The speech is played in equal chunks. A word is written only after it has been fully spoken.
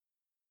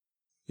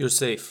You're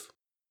safe.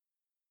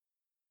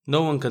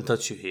 No one can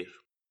touch you here.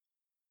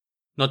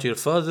 Not your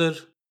father,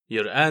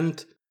 your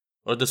aunt,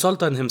 or the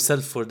Sultan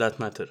himself for that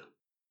matter.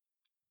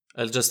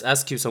 I'll just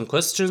ask you some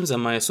questions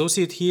and my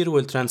associate here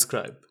will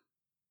transcribe.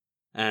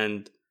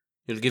 And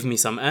you'll give me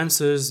some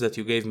answers that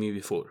you gave me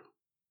before.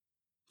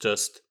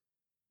 Just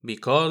be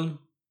calm,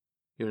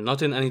 you're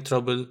not in any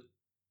trouble,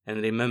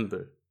 and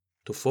remember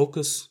to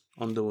focus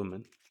on the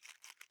woman.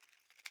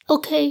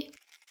 Okay.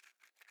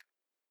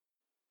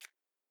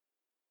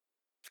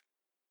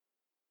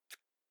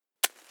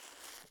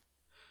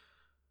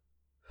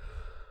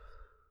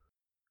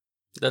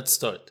 Let's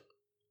start.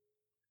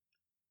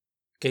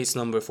 Case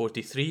number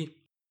 43,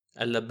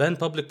 Al-Labban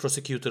Public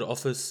Prosecutor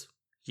Office,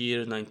 year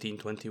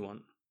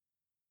 1921.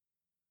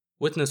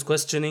 Witness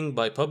questioning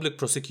by Public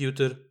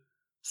Prosecutor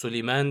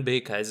Suleiman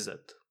Bek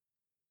Izzat.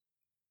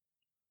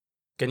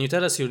 Can you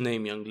tell us your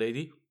name, young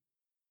lady?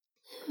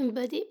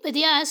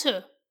 Badia,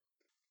 sir.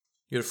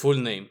 Your full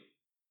name.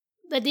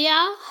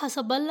 Badia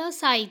Hasaballah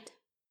Said.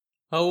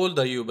 How old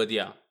are you,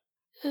 Badia?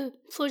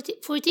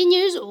 14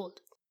 years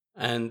old.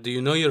 And do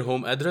you know your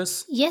home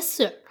address? Yes,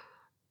 sir.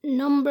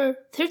 Number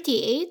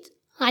 38,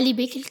 Ali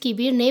Bek Al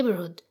Kibir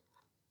neighborhood.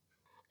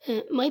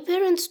 My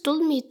parents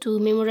told me to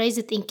memorize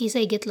it in case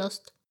I get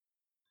lost.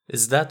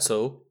 Is that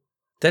so?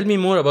 Tell me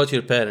more about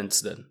your parents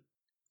then.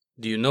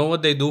 Do you know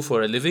what they do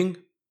for a living?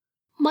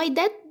 My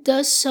dad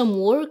does some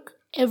work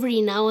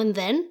every now and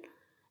then.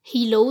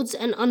 He loads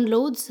and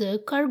unloads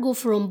cargo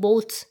from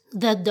boats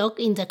that dock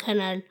in the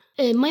canal.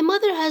 My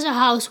mother has a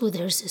house with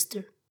her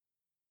sister.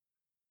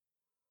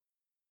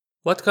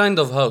 What kind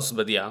of house,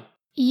 Badia?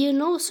 You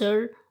know,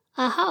 sir,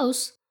 a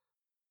house.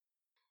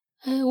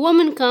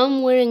 Women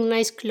come wearing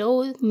nice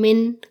clothes,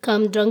 men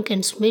come drunk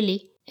and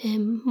smelly.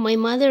 My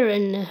mother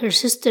and her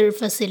sister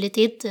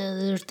facilitate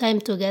their time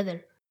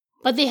together.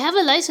 But they have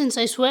a license,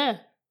 I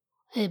swear.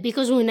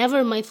 Because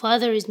whenever my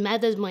father is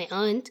mad at my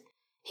aunt,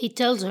 he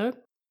tells her,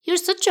 "You're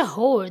such a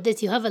whore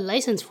that you have a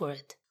license for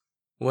it."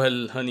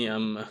 Well, honey,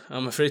 I'm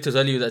afraid to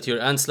tell you that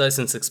your aunt's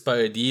license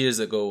expired years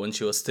ago when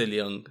she was still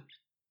young.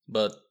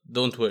 But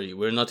don't worry,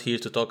 we're not here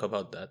to talk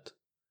about that.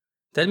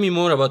 Tell me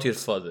more about your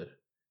father.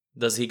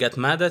 Does he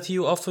get mad at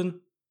you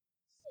often?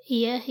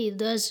 Yeah, he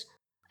does.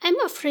 I'm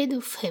afraid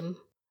of him.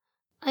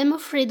 I'm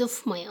afraid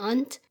of my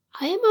aunt.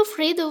 I am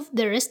afraid of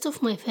the rest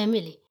of my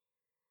family.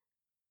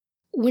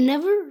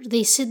 Whenever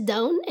they sit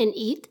down and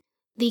eat,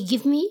 they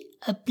give me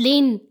a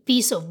plain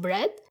piece of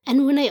bread,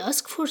 and when I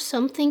ask for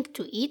something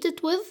to eat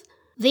it with,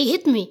 they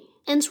hit me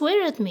and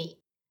swear at me.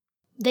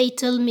 They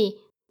tell me,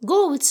 "Go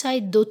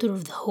outside, daughter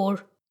of the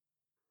whore."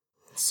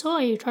 So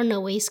I run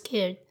away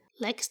scared,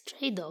 like a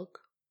stray dog.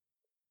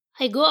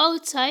 I go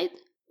outside,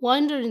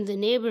 wander in the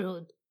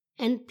neighborhood,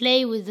 and play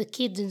with the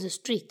kids in the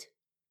street.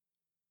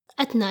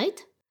 At night,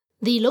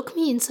 they lock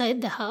me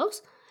inside the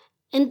house,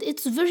 and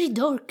it's very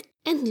dark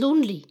and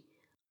lonely.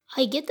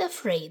 I get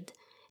afraid,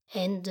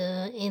 and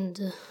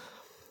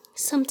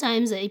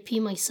sometimes I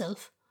pee myself.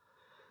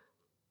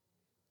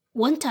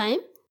 One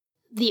time,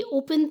 they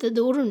opened the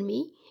door on me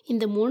in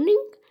the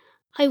morning.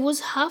 I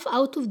was half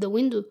out of the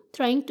window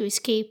trying to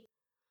escape.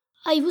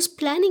 I was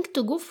planning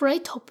to go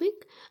freight hopping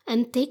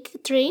and take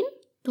a train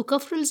to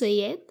Kafr al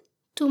Zayed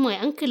to my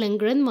uncle and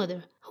grandmother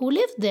who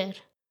lived there.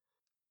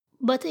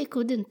 But I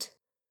couldn't.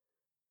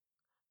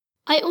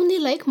 I only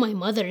like my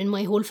mother and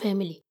my whole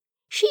family.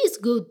 She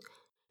is good.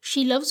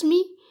 She loves me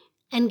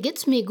and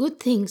gets me good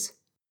things.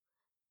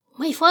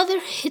 My father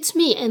hits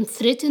me and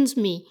threatens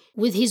me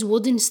with his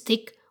wooden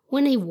stick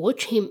when I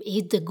watch him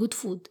eat the good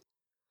food.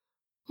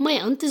 My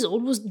aunt is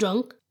always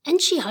drunk and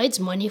she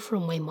hides money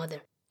from my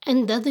mother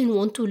and doesn't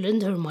want to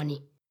lend her money.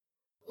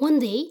 One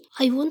day,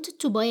 I wanted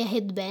to buy a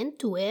headband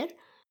to wear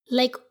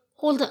like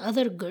all the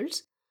other girls,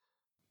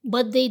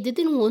 but they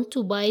didn't want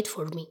to buy it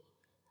for me.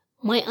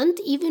 My aunt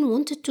even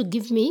wanted to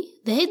give me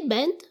the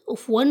headband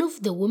of one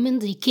of the women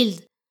they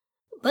killed,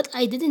 but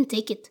I didn't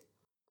take it.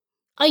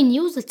 I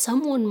knew that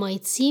someone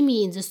might see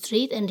me in the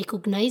street and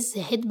recognize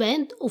the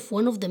headband of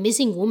one of the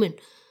missing women.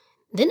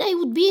 Then I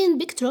would be in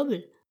big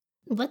trouble.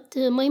 But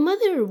my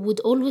mother would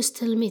always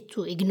tell me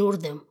to ignore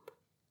them,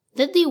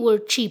 that they were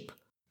cheap.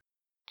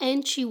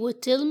 And she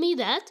would tell me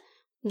that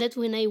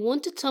when I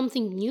wanted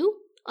something new,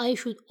 I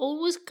should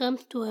always come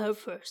to her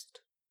first.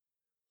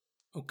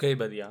 Okay,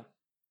 Badia.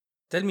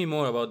 Tell me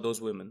more about those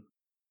women.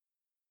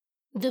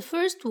 The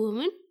first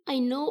woman I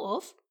know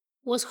of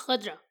was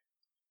Khadra.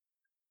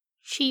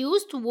 She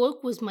used to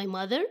work with my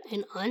mother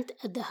and aunt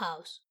at the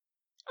house.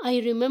 I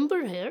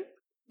remember her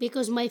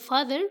because my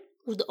father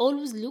would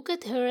always look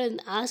at her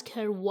and ask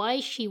her why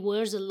she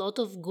wears a lot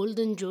of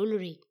golden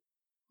jewelry.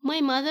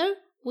 My mother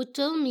would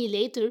tell me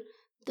later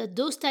that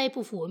those type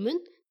of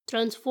women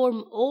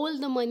transform all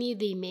the money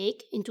they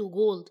make into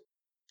gold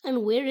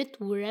and wear it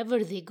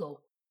wherever they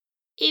go,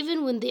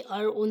 even when they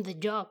are on the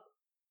job.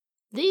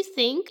 They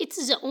think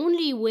it's the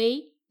only way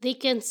they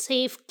can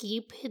safe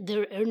keep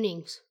their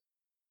earnings.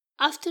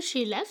 After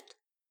she left,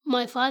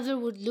 my father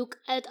would look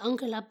at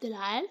Uncle Abdul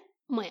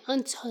my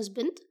aunt's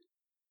husband,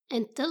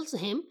 and tells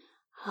him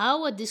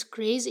how a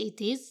disgrace it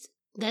is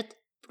that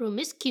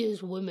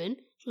Promiscuous women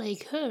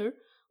like her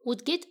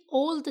would get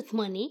all that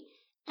money,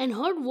 and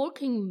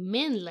hardworking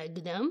men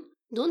like them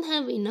don't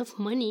have enough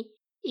money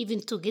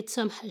even to get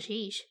some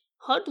hashish.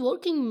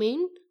 Hardworking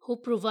men who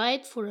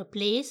provide for a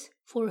place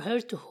for her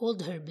to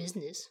hold her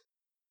business.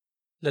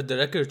 Let the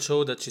record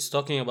show that she's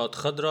talking about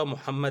Khadra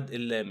Muhammad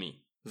Illami,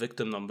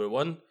 victim number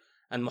 1,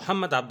 and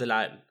Muhammad Abdel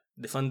Al,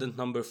 defendant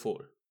number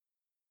 4.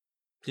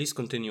 Please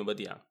continue,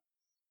 Badia.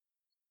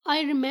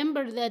 I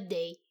remember that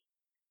day.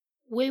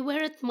 We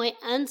were at my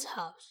aunt's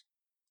house.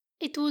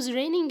 It was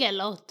raining a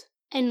lot,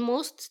 and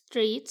most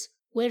streets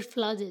were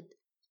flooded,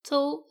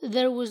 so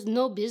there was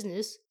no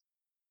business.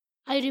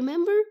 I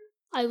remember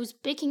I was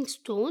picking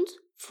stones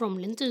from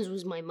lintels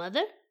with my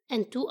mother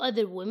and 2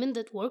 other women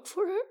that work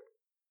for her.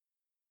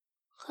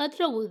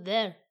 Khadra was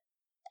there,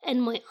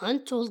 and my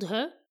aunt told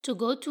her to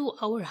go to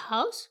our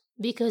house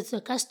because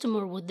a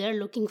customer was there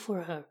looking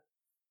for her.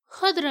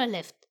 Khadra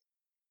left,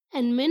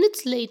 and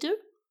minutes later,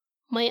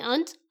 my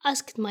aunt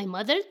asked my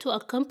mother to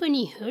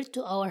accompany her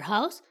to our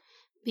house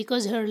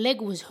because her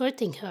leg was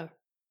hurting her.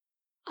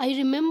 I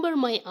remember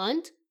my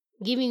aunt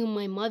giving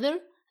my mother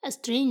a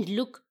strange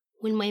look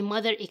when my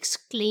mother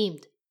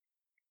exclaimed.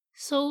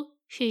 So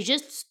she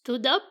just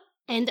stood up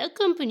and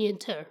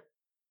accompanied her.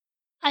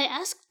 I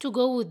asked to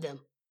go with them,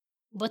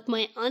 but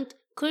my aunt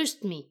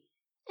cursed me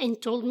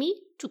and told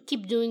me to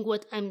keep doing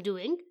what I'm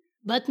doing.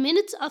 But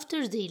minutes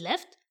after they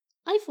left,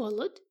 I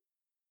followed.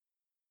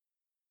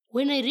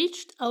 When I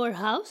reached our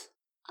house,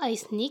 I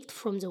sneaked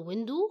from the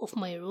window of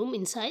my room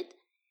inside,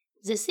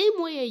 the same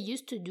way I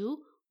used to do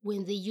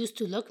when they used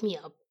to lock me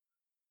up.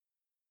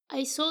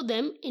 I saw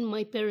them in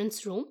my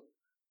parents' room,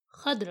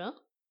 Khadra,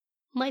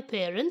 my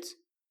parents,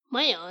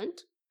 my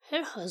aunt,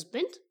 her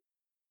husband,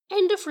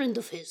 and a friend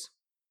of his.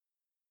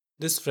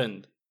 This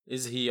friend,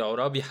 is he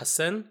Arabi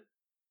Hassan?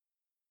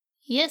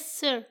 Yes,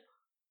 sir.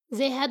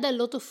 They had a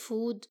lot of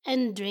food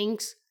and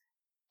drinks,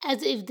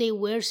 as if they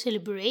were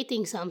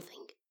celebrating something.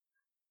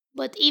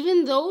 But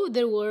even though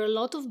there were a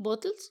lot of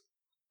bottles,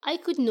 I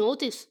could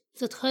notice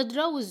that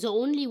Khadra was the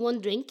only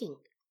one drinking.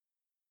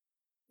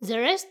 The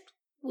rest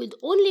would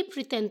only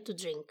pretend to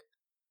drink.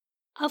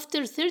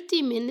 After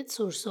 30 minutes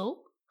or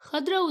so,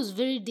 Khadra was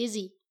very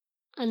dizzy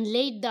and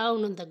laid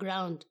down on the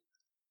ground.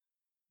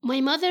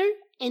 My mother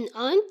and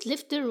aunt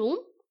left the room.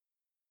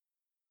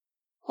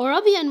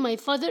 Orabi and my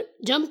father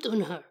jumped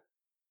on her,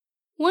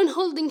 one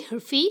holding her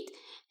feet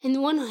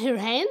and one her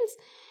hands,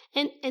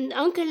 and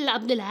Uncle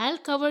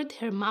Abdulal covered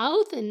her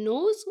mouth and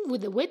nose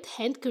with a wet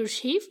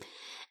handkerchief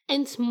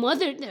and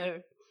smothered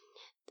her.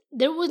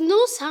 There was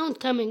no sound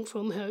coming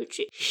from her.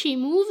 She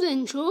moved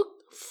and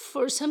choked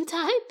for some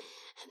time,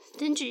 and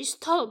then she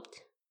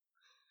stopped.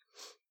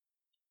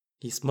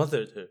 He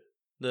smothered her.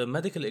 The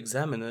medical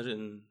examiner,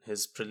 in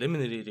his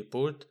preliminary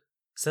report,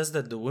 says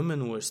that the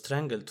women were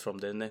strangled from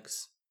their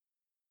necks.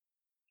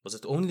 Was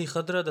it only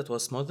Khadra that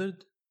was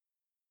smothered?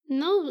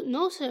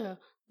 No, sir.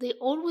 They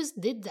always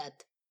did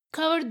that.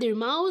 Covered their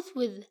mouths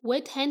with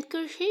wet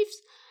handkerchiefs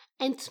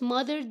and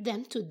smothered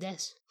them to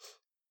death.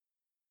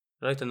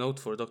 Write a note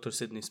for Dr.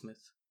 Sidney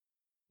Smith.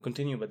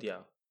 Continue,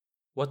 Badia.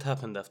 What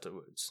happened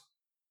afterwards?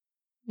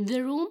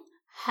 The room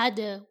had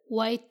a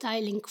white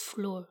tiling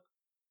floor.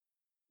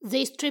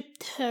 They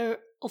stripped her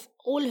of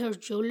all her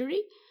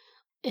jewelry.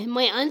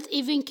 My aunt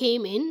even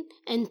came in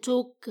and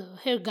took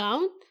her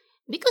gown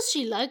because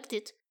she liked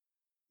it.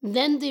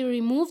 Then they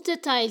removed the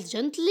tiles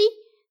gently,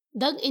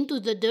 dug into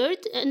the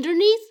dirt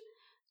underneath,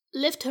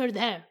 left her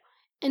there,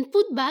 and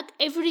put back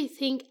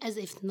everything as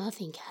if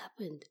nothing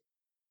happened.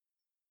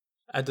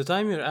 At the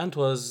time, your aunt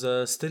was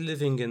still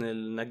living in El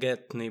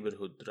Nagat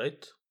neighborhood,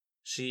 right?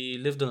 She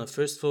lived on a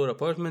first floor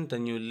apartment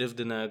and you lived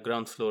in a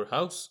ground floor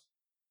house?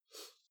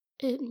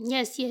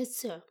 Yes,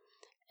 sir.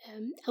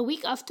 A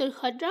week after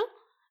Khadra,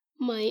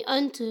 my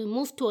aunt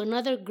moved to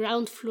another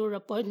ground floor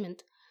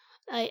apartment.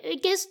 I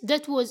guess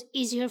that was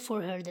easier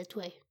for her that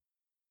way.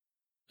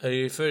 Are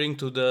you referring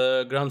to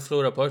the ground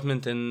floor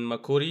apartment in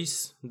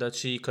Makoris that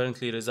she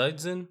currently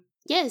resides in?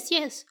 Yes.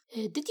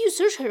 Did you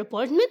search her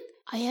apartment?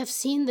 I have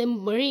seen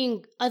them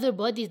burying other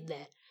bodies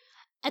there,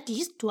 at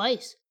least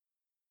twice.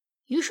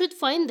 You should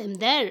find them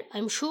there,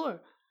 I'm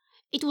sure.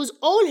 It was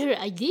all her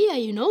idea,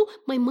 you know.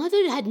 My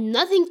mother had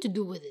nothing to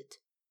do with it.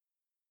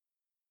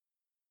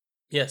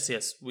 Yes,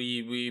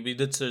 we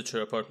did search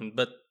her apartment,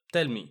 but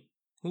tell me,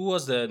 who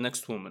was the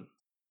next woman?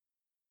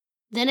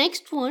 The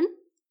next one,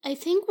 I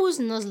think, was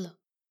Nazla.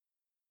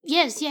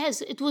 Yes,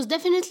 it was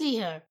definitely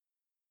her.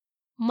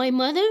 My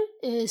mother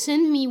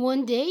sent me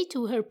one day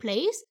to her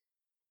place.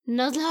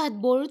 Nazla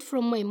had borrowed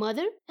from my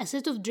mother a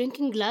set of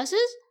drinking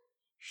glasses.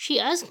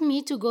 She asked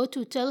me to go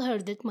to tell her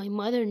that my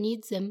mother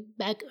needs them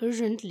back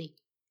urgently.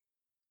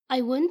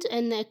 I went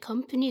and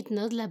accompanied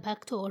Nazla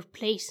back to our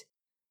place.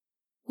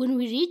 When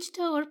we reached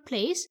our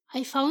place,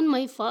 I found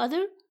my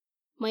father,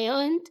 my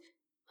aunt,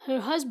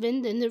 her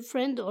husband, and their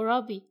friend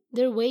Orabi.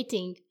 They're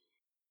waiting.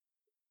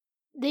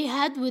 They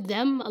had with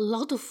them a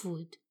lot of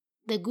food,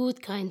 the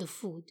good kind of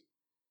food.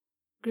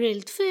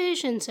 Grilled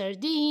fish and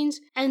sardines,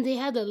 and they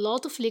had a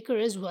lot of liquor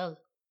as well.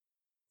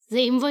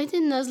 They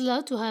invited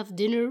Nazla to have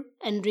dinner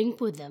and drink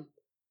with them.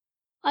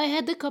 I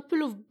had a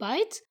couple of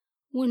bites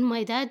when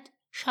my dad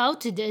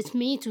shouted at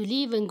me to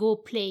leave and go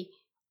play.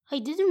 I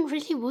didn't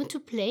really want to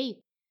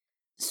play,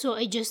 so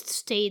I just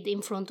stayed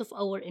in front of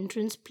our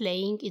entrance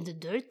playing in the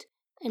dirt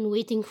and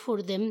waiting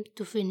for them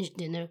to finish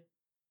dinner.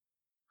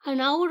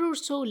 An hour or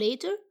so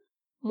later,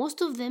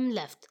 most of them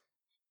left.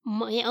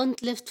 My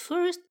aunt left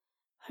first,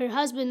 her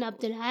husband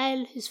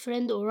Abdelal, his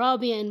friend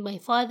Orabi, and my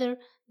father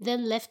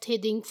then left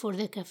heading for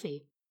the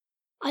cafe.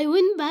 I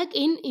went back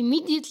in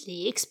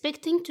immediately,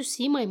 expecting to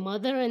see my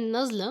mother and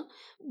Nazla,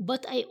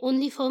 but I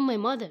only found my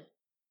mother.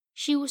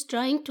 She was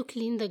trying to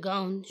clean the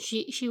gown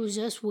she was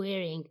just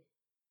wearing.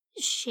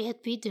 She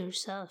had peed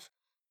herself.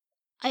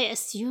 I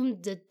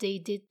assumed that they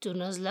did to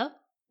Nazla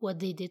what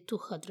they did to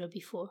Khadra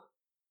before.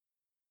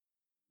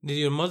 Did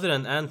your mother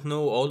and aunt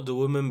know all the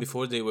women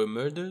before they were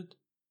murdered?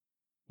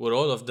 Were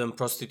all of them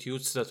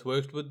prostitutes that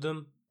worked with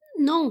them?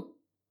 No,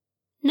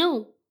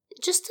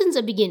 just in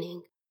the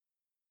beginning.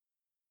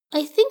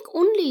 I think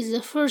only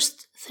the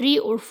first 3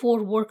 or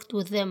 4 worked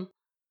with them.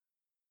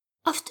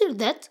 After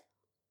that,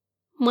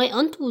 my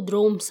aunt would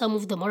roam some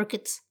of the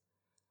markets,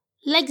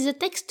 like the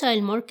textile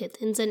market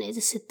in Zaned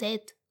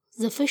Sittat,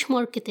 the fish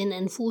market in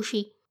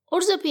Anfushi, or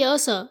the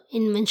piazza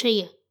in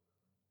Manshaya.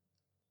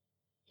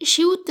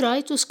 She would try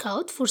to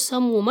scout for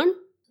some woman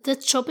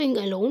that's shopping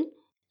alone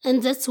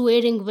and that's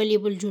wearing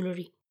valuable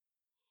jewelry.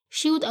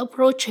 She would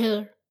approach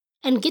her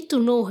and get to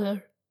know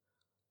her.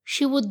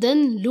 She would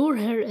then lure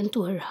her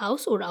into her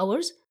house or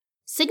ours,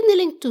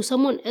 signaling to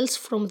someone else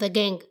from the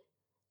gang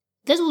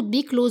that would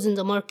be close in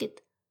the market.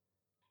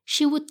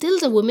 She would tell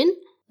the women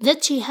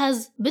that she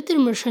has better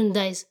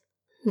merchandise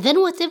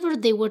than whatever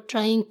they were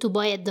trying to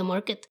buy at the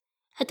market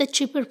at a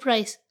cheaper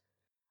price.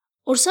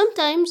 Or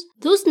sometimes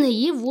those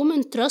naive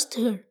women trust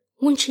her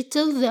when she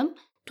tells them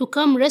to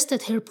come rest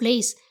at her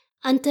place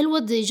until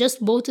what they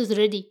just bought is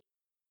ready.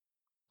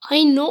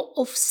 I know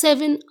of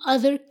 7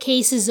 other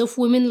cases of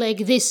women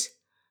like this.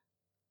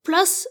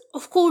 Plus,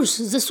 of course,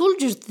 the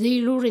soldiers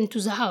they lure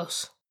into the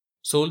house.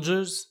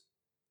 Soldiers?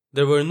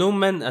 There were no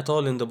men at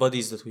all in the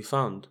bodies that we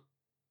found.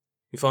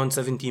 We found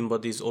 17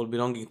 bodies all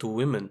belonging to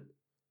women,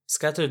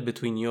 scattered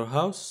between your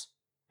house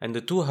and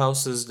the 2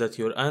 houses that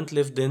your aunt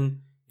lived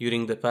in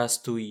during the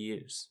past 2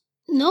 years.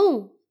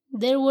 No,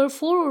 there were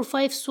 4 or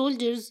 5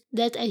 soldiers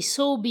that I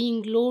saw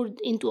being lured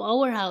into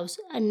our house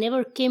and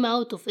never came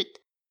out of it.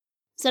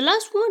 The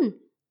last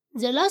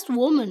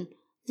woman,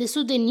 the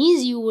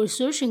Sudanese you were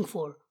searching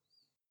for.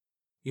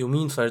 You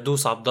mean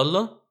Fardous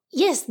Abdullah?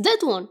 Yes, that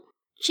one.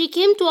 She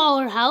came to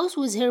our house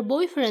with her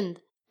boyfriend,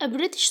 a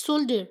British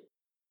soldier.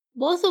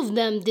 Both of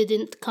them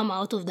didn't come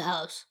out of the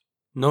house.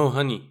 No,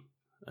 honey.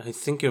 I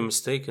think you're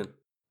mistaken.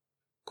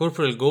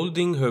 Corporal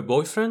Golding, her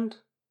boyfriend,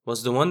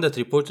 was the one that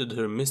reported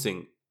her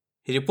missing.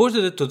 He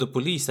reported it to the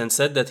police and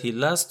said that he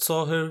last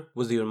saw her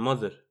with your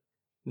mother.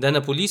 Then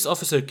a police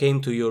officer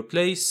came to your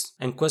place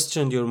and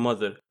questioned your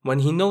mother when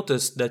he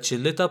noticed that she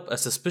lit up a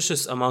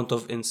suspicious amount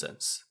of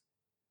incense.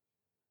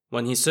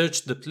 When he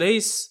searched the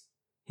place,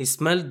 he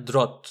smelled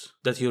rot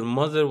that your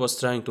mother was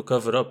trying to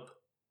cover up,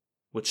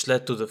 which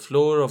led to the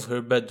floor of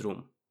her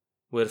bedroom,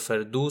 where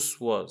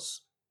Fardous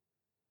was.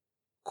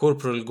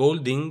 Corporal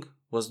Golding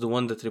was the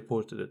one that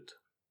reported it.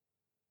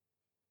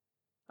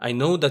 I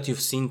know that you've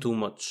seen too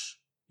much.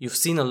 You've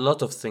seen a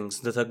lot of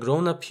things that a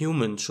grown-up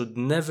human should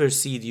never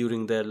see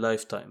during their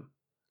lifetime,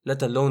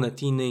 let alone a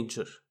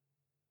teenager.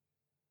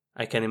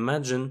 I can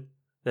imagine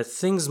that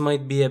things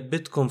might be a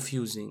bit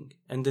confusing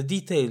and the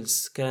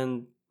details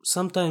can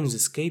sometimes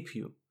escape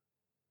you.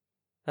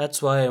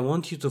 That's why I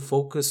want you to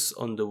focus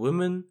on the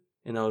women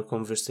in our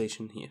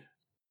conversation here.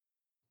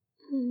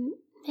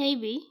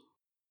 Maybe.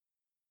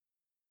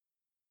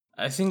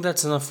 I think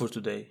that's enough for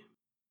today.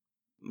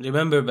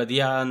 Remember,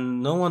 Badia,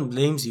 no one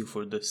blames you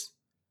for this.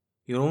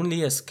 You're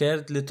only a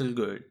scared little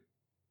girl.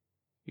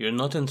 You're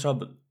not in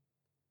trouble.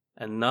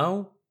 And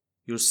now,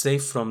 you're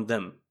safe from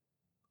them.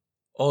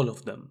 All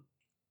of them.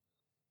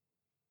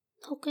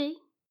 Okay.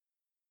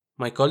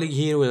 My colleague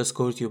here will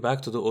escort you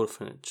back to the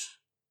orphanage.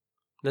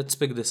 Let's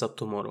pick this up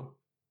tomorrow.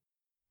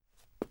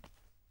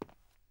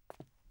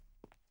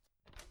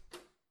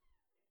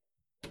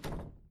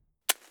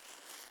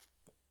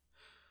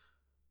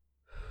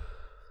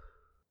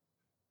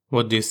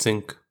 What do you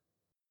think?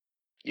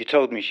 You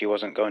told me she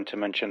wasn't going to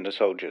mention the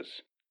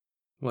soldiers.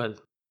 Well,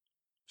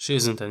 she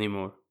isn't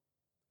anymore.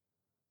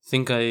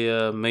 Think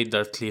I made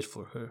that clear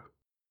for her.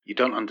 You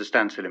don't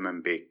understand,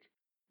 Suleiman Bey.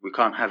 We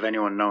can't have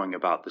anyone knowing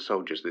about the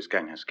soldiers this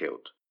gang has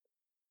killed.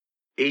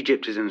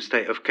 Egypt is in a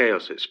state of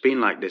chaos. It's been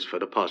like this for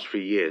the past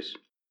 3 years.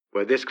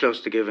 We're this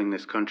close to giving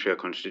this country a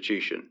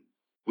constitution.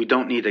 We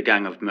don't need a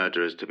gang of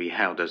murderers to be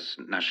hailed as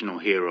national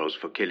heroes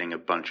for killing a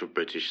bunch of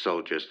British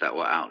soldiers that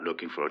were out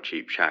looking for a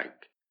cheap shag.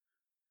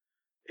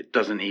 It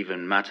doesn't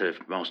even matter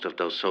if most of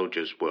those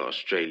soldiers were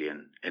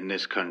Australian. In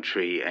this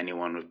country,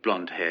 anyone with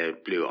blonde hair,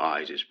 blue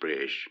eyes is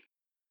British.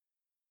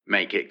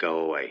 Make it go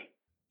away.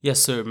 Yes,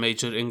 sir,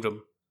 Major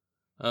Ingram.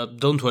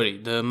 Don't worry,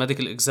 the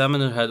medical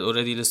examiner had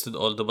already listed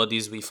all the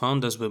bodies we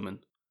found as women.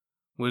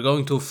 We're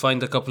going to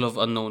find a couple of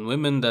unknown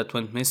women that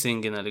went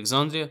missing in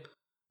Alexandria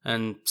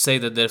and say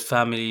that their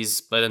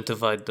families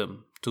identified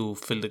them to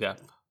fill the gap.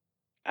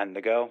 And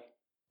the girl?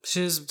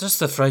 She's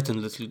just a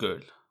frightened little girl.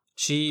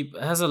 She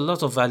has a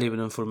lot of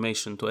valuable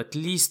information to at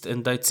least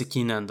indict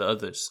Sakina and the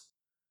others.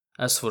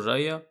 As for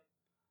Raya,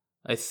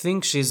 I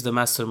think she's the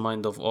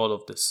mastermind of all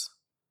of this.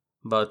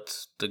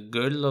 But the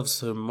girl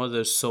loves her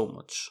mother so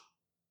much.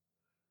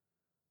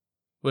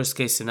 Worst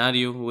case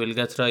scenario, we'll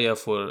get Raya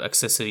for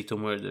accessory to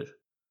murder.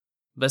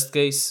 Best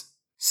case,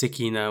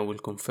 Sakina will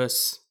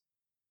confess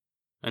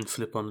and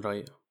flip on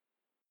Raya.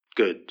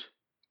 Good.